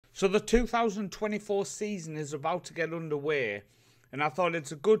So the 2024 season is about to get underway, and I thought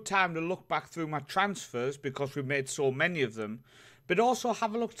it's a good time to look back through my transfers because we made so many of them, but also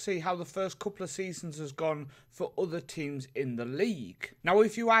have a look to see how the first couple of seasons has gone for other teams in the league. Now,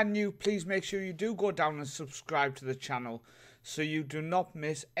 if you are new, please make sure you do go down and subscribe to the channel so you do not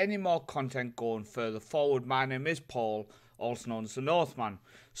miss any more content going further forward. My name is Paul, also known as the Northman.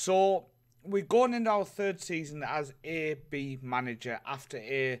 So we're going into our third season as AB manager after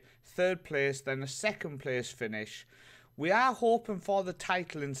a third place, then a second place finish. We are hoping for the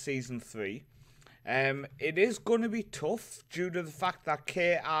title in season 3. It is going to be tough due to the fact that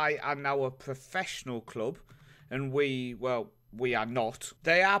KI are now a professional club and we are not.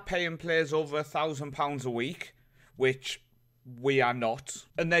 They are paying players over £1,000 a week, which we are not.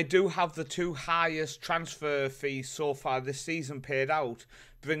 And they do have the 2 highest transfer fees so far this season paid out,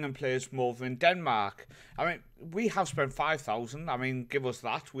 bringing players from over in Denmark. I mean, we have spent 5,000. I mean, give us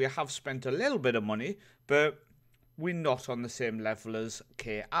that. We have spent a little bit of money, but we're not on the same level as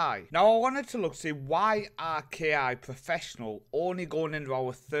KI. Now, I wanted to look to see why are KI professional only going into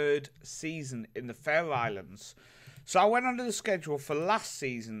our third season in the Faroe Islands. So I went onto the schedule for last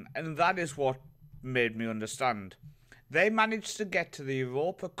season, and that is what made me understand. They managed to get to the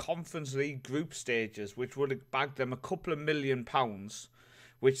Europa Conference League group stages, which would have bagged them a couple of £1 million,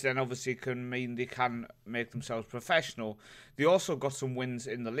 which then obviously can mean they can make themselves professional. They also got some wins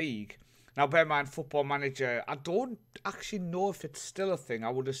in the league. Now, bear in mind, Football Manager, I don't actually know if it's still a thing.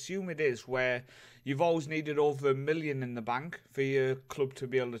 I would assume it is, where you've always needed over £1 million in the bank for your club to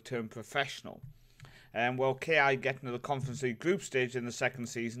be able to turn professional. Well, KI getting to the Conference League group stage in the second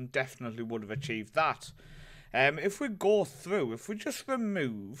season definitely would have achieved that. If we go through, if we just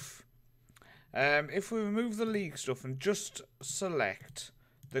remove, the league stuff and just select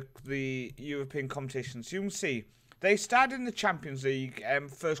the European competitions, you can see they started in the Champions League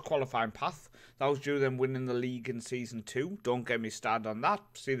first qualifying path. That was due to them winning the league in Season 2. Don't get me started on that.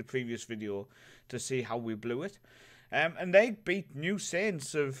 See the previous video to see how we blew it. And they beat New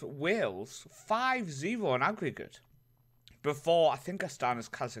Saints of Wales 5-0 on aggregate. Before, I think Astana is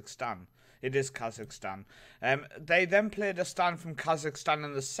Kazakhstan. It is Kazakhstan. They then played a stand from Kazakhstan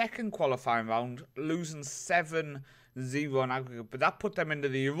in the second qualifying round, losing 7-0 on aggregate. But that put them into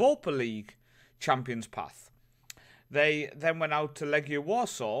the Europa League champions path. They then went out to Legia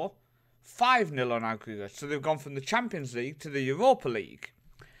Warsaw, 5-0 on aggregate. So they've gone from the Champions League to the Europa League.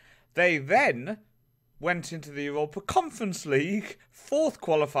 They then went into the Europa Conference League, 4th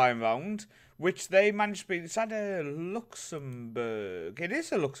qualifying round, which they managed to beat. Is that a Luxembourg? It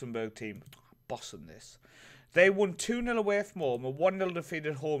is a Luxembourg team. Bossing this. They won 2-0 away from home, a 1-0 defeat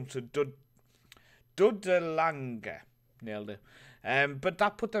at home to Dudelange. Nailed it. But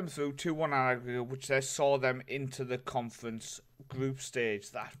that put them through 2-1 on aggregate, which they saw them into the conference group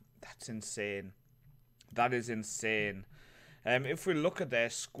stage. That's insane. That is insane. If we look at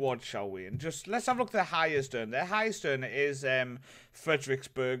their squad, shall we? And just let's have a look at their highest earner. Their highest earner is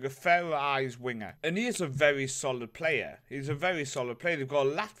Frederiksberg, a Faroe Isles winger. And he is a very solid player. He's a very solid player. They've got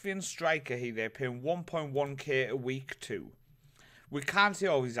a Latvian striker here they're paying 1.1k a week to. We can't see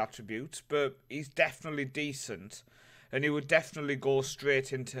all his attributes, but he's definitely decent. And he would definitely go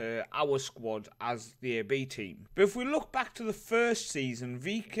straight into our squad as the AB team. But if we look back to the first season,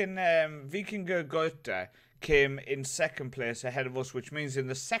 Vikingur Göta came in second place ahead of us, which means in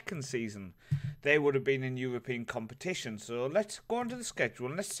the second season, they would have been in European competition. So let's go on to the schedule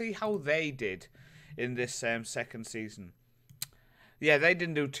and let's see how they did in this second season. Yeah, they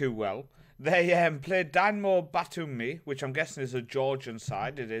didn't do too well. They played Dynamo Batumi, which I'm guessing is a Georgian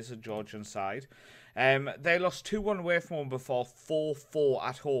side. It is a Georgian side. They lost 2-1 away from home before 4-4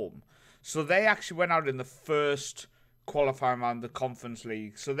 at home. So they actually went out in the first qualifying round of the Conference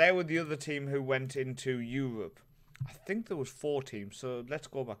League. So they were the other team who went into Europe. I think there was 4 teams, so let's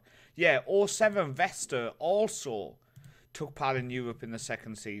go back. Yeah, 07 Vesta also took part in Europe in the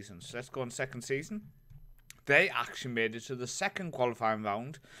second season. So let's go on second season. They actually made it to the second qualifying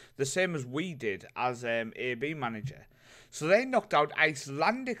round, the same as we did as AB manager. So they knocked out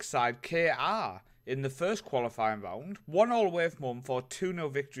Icelandic side KR in the first qualifying round, 1-all away from home for a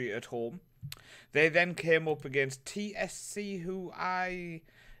 2-0 victory at home. They then came up against TSC, who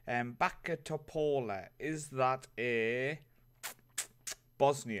Bakatopola. Is that a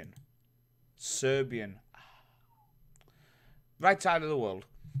Bosnian? Serbian? Right side of the world.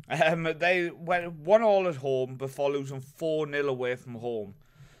 They went 1-all at home before losing 4-0 away from home.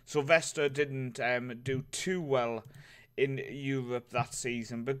 So Vesta didn't do too well in Europe that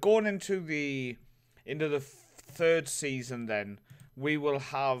season. But going into the third season then, we will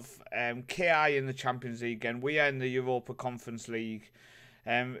have KI in the Champions League and we are in the Europa Conference League.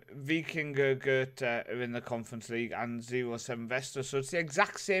 Vikingur Goethe are in the Conference League and 07 Vesta. So it's the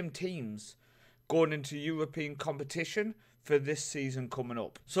exact same teams going into European competition for this season coming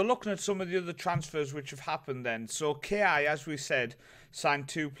up. So looking at some of the other transfers which have happened then. So KI, as we said, signed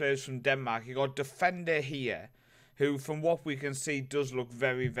 2 players from Denmark. You got defender here, who from what we can see does look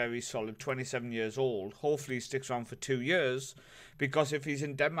very, very solid, 27 years old. Hopefully he sticks around for 2 years, because if he's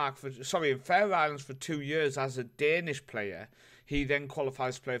in in Faroe Islands for 2 years as a Danish player, he then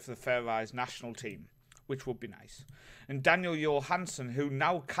qualifies to play for the Faroe Islands national team, which would be nice. And Daniel Johansson, who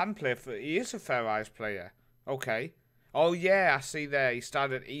now can play for, he is a Faroe Islands player. Okay. Oh yeah, I see there. He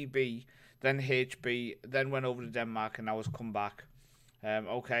started EB, then HB, then went over to Denmark, and now has come back.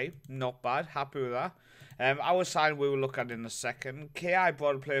 Okay, not bad. Happy with that. Our side we will look at in a second. KI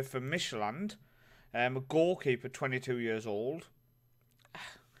brought a player from Michelin, a goalkeeper, 22 years old.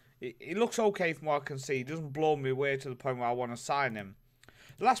 He looks okay from what I can see. He doesn't blow me away to the point where I want to sign him.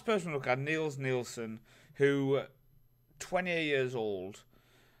 The last person we look at, Niels Nielsen, who, 28 years old,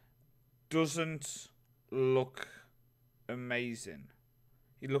 doesn't look amazing.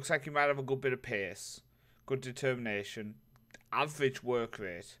 He looks like he might have a good bit of pace, good determination, average work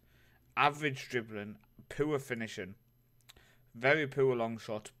rate, average dribbling, poor finishing, very poor long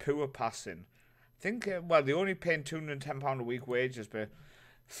shot, poor passing. I think, they're only paying £210 a week wages, but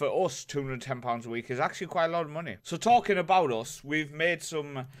for us, £210 a week is actually quite a lot of money. So talking about us, we've made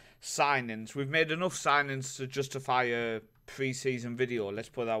some signings. We've made enough signings to justify a pre-season video, let's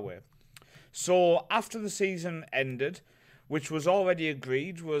put it that way. So after the season ended, which was already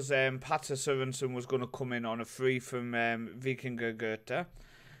agreed, was Pater Sørensen was going to come in on a free from Vikingur Goethe.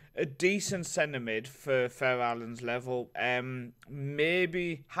 A decent centre mid for Faroe Islands level.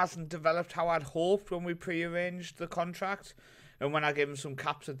 Maybe hasn't developed how I'd hoped when we pre-arranged the contract and when I gave him some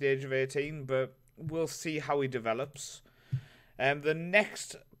caps at the age of 18, but we'll see how he develops. The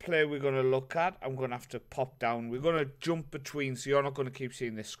next player we're going to look at, I'm going to have to pop down. We're going to jump between, so you're not going to keep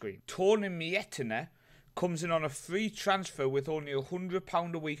seeing this screen. Tony Miettinen comes in on a free transfer with only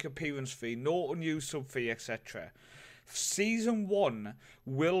 £100 a week appearance fee, no unused sub fee, etc. Season 1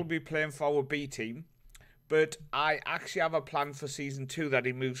 will be playing for our B team, but I actually have a plan for Season 2 that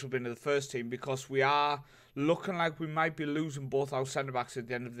he moves up into the first team, because we are looking like we might be losing both our centre-backs at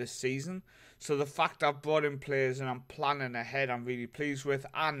the end of this season. So the fact I've brought in players and I'm planning ahead, I'm really pleased with,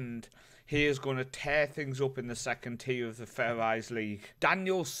 and he is going to tear things up in the second tier of the Faroe Islands League.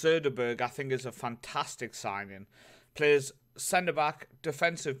 Daniel Söderberg, I think, is a fantastic signing. Plays centre-back,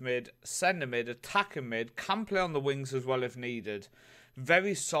 defensive mid, centre mid, attacking mid, can play on the wings as well if needed.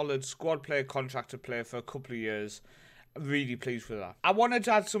 Very solid squad player, contracted player for a couple of years. Really pleased with that. I wanted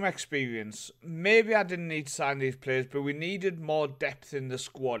to add some experience. Maybe I didn't need to sign these players, but we needed more depth in the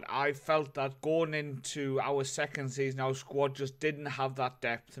squad. I felt that going into our second season, our squad just didn't have that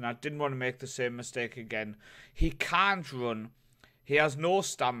depth, and I didn't want to make the same mistake again. He can't run. He has no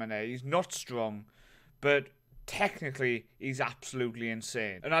stamina. He's not strong, but technically he's absolutely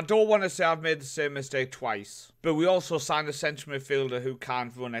insane. And I don't want to say I've made the same mistake twice, but we also signed a central midfielder who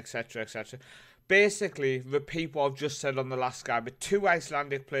can't run, etc, etc. Basically, repeat what I've just said on the last guy, but 2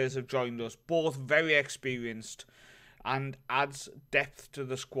 Icelandic players have joined us, both very experienced, and adds depth to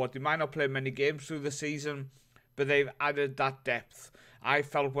the squad. They might not play many games through the season, but they've added that depth. I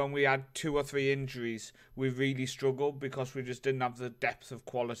felt when we had 2 or 3 injuries, we really struggled because we just didn't have the depth of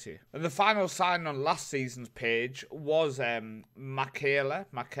quality. And the final sign on last season's page was Makela.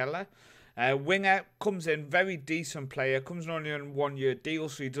 Winger, comes in, very decent player, comes in only on a 1-year deal,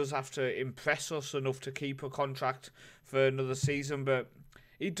 so he does have to impress us enough to keep a contract for another season, but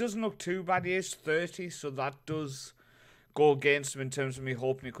he doesn't look too bad. He is 30, so that does go against him in terms of me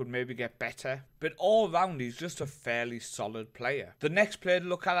hoping he could maybe get better. But all round, he's just a fairly solid player. The next player to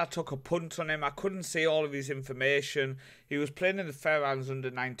look at, I took a punt on him. I couldn't see all of his information. He was playing in the Faroe Islands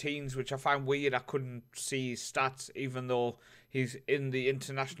under-19s, which I find weird. I couldn't see his stats, even though he's in the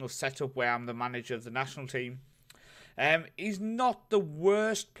international setup where I'm the manager of the national team. He's not the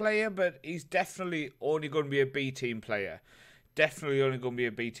worst player, but he's definitely only going to be a B team player. Definitely only going to be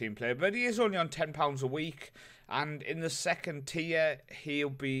a B team player, but he is only on £10 a week. And in the second tier, he'll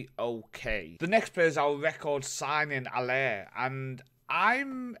be okay. The next player is our record signing, Allaire, and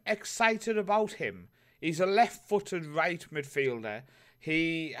I'm excited about him. He's a left-footed right midfielder.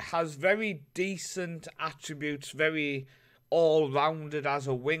 He has very decent attributes, very all-rounded as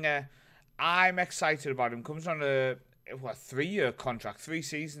a winger. I'm excited about him. Comes on a 3-year contract, 3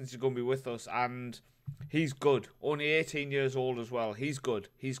 seasons he's going to be with us, and he's good. Only 18 years old as well. He's good.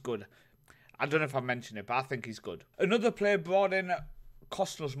 He's good. I don't know if I mentioned it, but I think he's good. Another player brought in,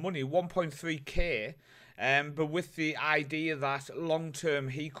 costing us money, 1.3k. But with the idea that long term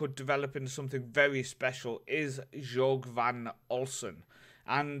he could develop into something very special is Jorg van Olsen.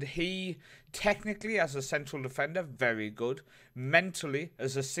 And he, technically, as a central defender, very good. Mentally,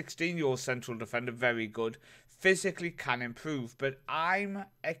 as a 16-year-old central defender, very good. Physically, can improve. But I'm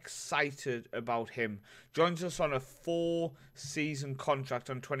excited about him. Joins us on a 4-season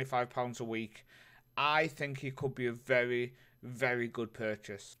contract on £25 a week. I think he could be a very, very good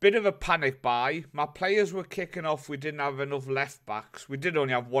purchase. Bit of a panic buy. My players were kicking off. We didn't have enough left backs. We did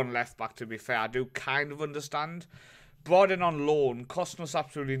only have one left back, to be fair. I do kind of understand. Brought in on loan, costing us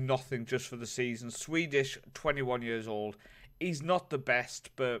absolutely nothing just for the season. Swedish, 21 years old. He's not the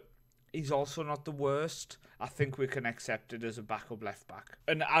best, but he's also not the worst. I think we can accept it as a backup left back.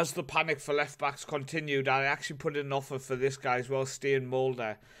 And as the panic for left backs continued, I actually put in an offer for this guy as well, Steen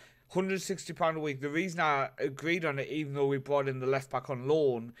Mulder. £160 a week. The reason I agreed on it, even though we brought in the left back on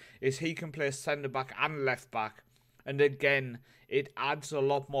loan, is he can play centre back and left back. And again, it adds a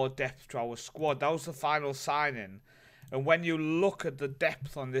lot more depth to our squad. That was the final signing. And when you look at the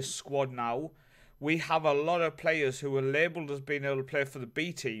depth on this squad now, we have a lot of players who are labelled as being able to play for the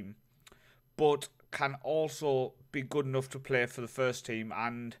B team, but can also be good enough to play for the first team.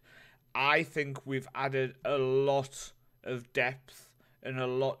 And I think we've added a lot of depth and a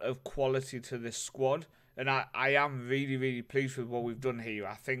lot of quality to this squad. And I am really, really pleased with what we've done here.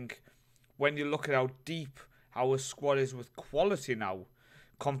 I think when you look at how deep our squad is with quality now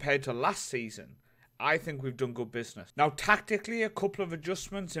compared to last season, I think we've done good business. Now, tactically, a couple of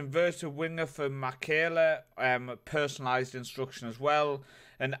adjustments. Inverted winger for Makela, personalised instruction as well.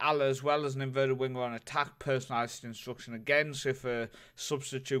 And Alla as well as an inverted winger on attack, personalised instruction again. So if a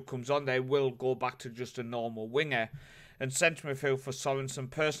substitute comes on, they will go back to just a normal winger. And centre midfield for Sorensen,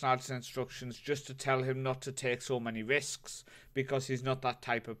 personalised instructions just to tell him not to take so many risks because he's not that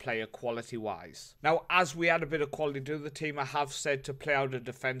type of player quality-wise. Now, as we add a bit of quality to the team, I have said to play out a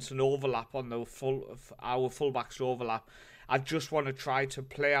defence and overlap on our fullbacks overlap. I just want to try to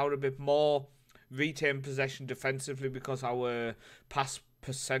play out a bit more, retain possession defensively because our pass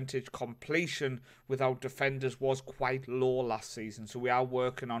percentage completion without defenders was quite low last season, so we are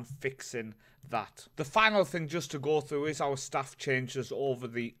working on fixing that. The final thing just to go through is our staff changes over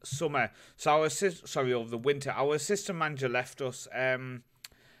the summer. So over the winter. Our assistant manager left us.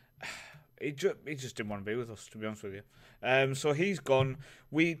 He just didn't want to be with us, to be honest with you. So he's gone.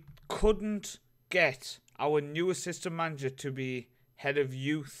 We couldn't get our new assistant manager to be head of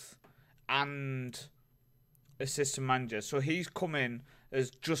youth and assistant manager. So he's come in as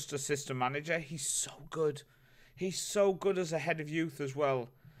just assistant manager. He's so good. He's so good as a head of youth as well.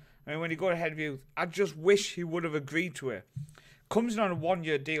 I mean, when you go to head of youth, I just wish he would have agreed to it. Comes in on a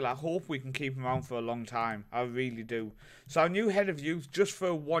 1-year deal. I hope we can keep him around for a long time. I really do. So our new head of youth, just for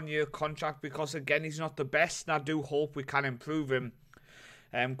a 1-year contract, because again, he's not the best, and I do hope we can improve him.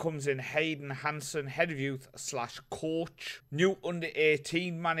 Comes in Hayden Hansen, head of youth / coach. New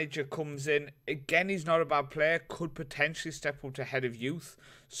under-18 manager comes in. Again, he's not a bad player. Could potentially step up to head of youth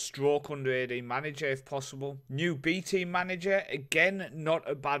 / under-18 manager if possible. New B-team manager. Again, not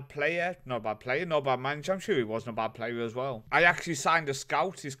a bad player. Not a bad manager. I'm sure he wasn't a bad player as well. I actually signed a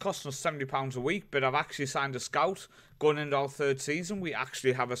scout. He's costing us £70 a week, but I've actually signed a scout. Going into our 3rd season, we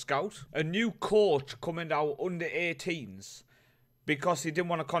actually have a scout. A new coach coming to our under-18s. Because he didn't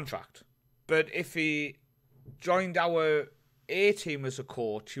want a contract. But if he joined our A team as a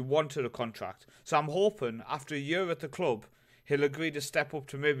coach, he wanted a contract. So I'm hoping after a year at the club, he'll agree to step up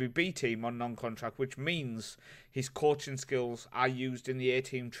to maybe B team on non-contract, which means his coaching skills are used in the A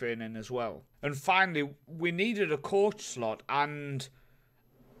team training as well. And finally, we needed a coach slot, and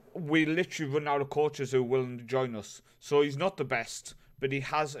we literally run out of coaches who are willing to join us. So he's not the best, but he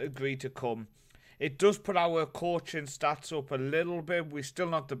has agreed to come. It does put our coaching stats up a little bit. We're still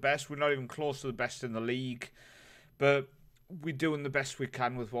not the best. We're not even close to the best in the league. But we're doing the best we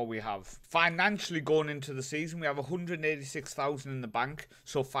can with what we have. Financially going into the season, we have 186,000 in the bank.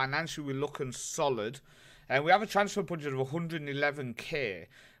 So financially we're looking solid. And we have a transfer budget of 111k.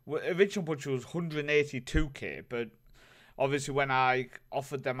 Original budget was 182k. But obviously when I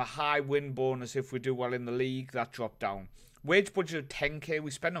offered them a high win bonus if we do well in the league, that dropped down. Wage budget of 10k, we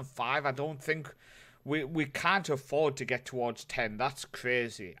spend on 5. I don't think we can't afford to get towards 10. That's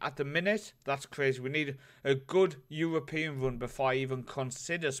crazy. At the minute, that's crazy. We need a good European run before I even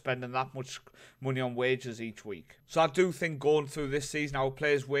consider spending that much money on wages each week. So I do think going through this season, our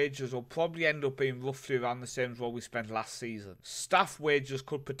players' wages will probably end up being roughly around the same as what we spent last season. Staff wages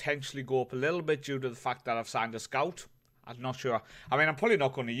could potentially go up a little bit due to the fact that I've signed a scout. I'm not sure. I mean, I'm probably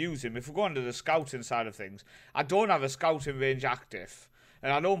not going to use him. If we're going to the scouting side of things, I don't have a scouting range active.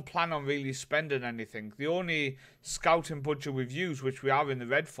 And I don't plan on really spending anything. The only scouting budget we've used, which we are in the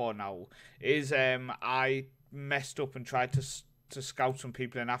red for now, is I messed up and tried to scout some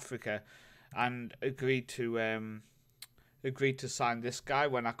people in Africa, and agreed to sign this guy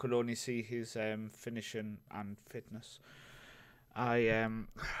when I could only see his finishing and fitness.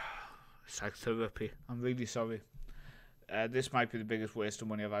 It's like therapy. I'm really sorry. This might be the biggest waste of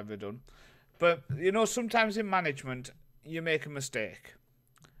money I've ever done. But, you know, sometimes in management, you make a mistake.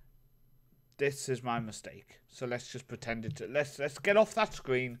 This is my mistake. So let's just pretend it. Let's get off that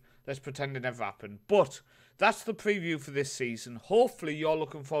screen. Let's pretend it never happened. But that's the preview for this season. Hopefully you're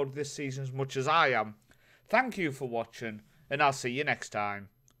looking forward to this season as much as I am. Thank you for watching, and I'll see you next time.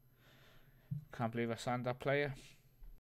 Can't believe I signed that player.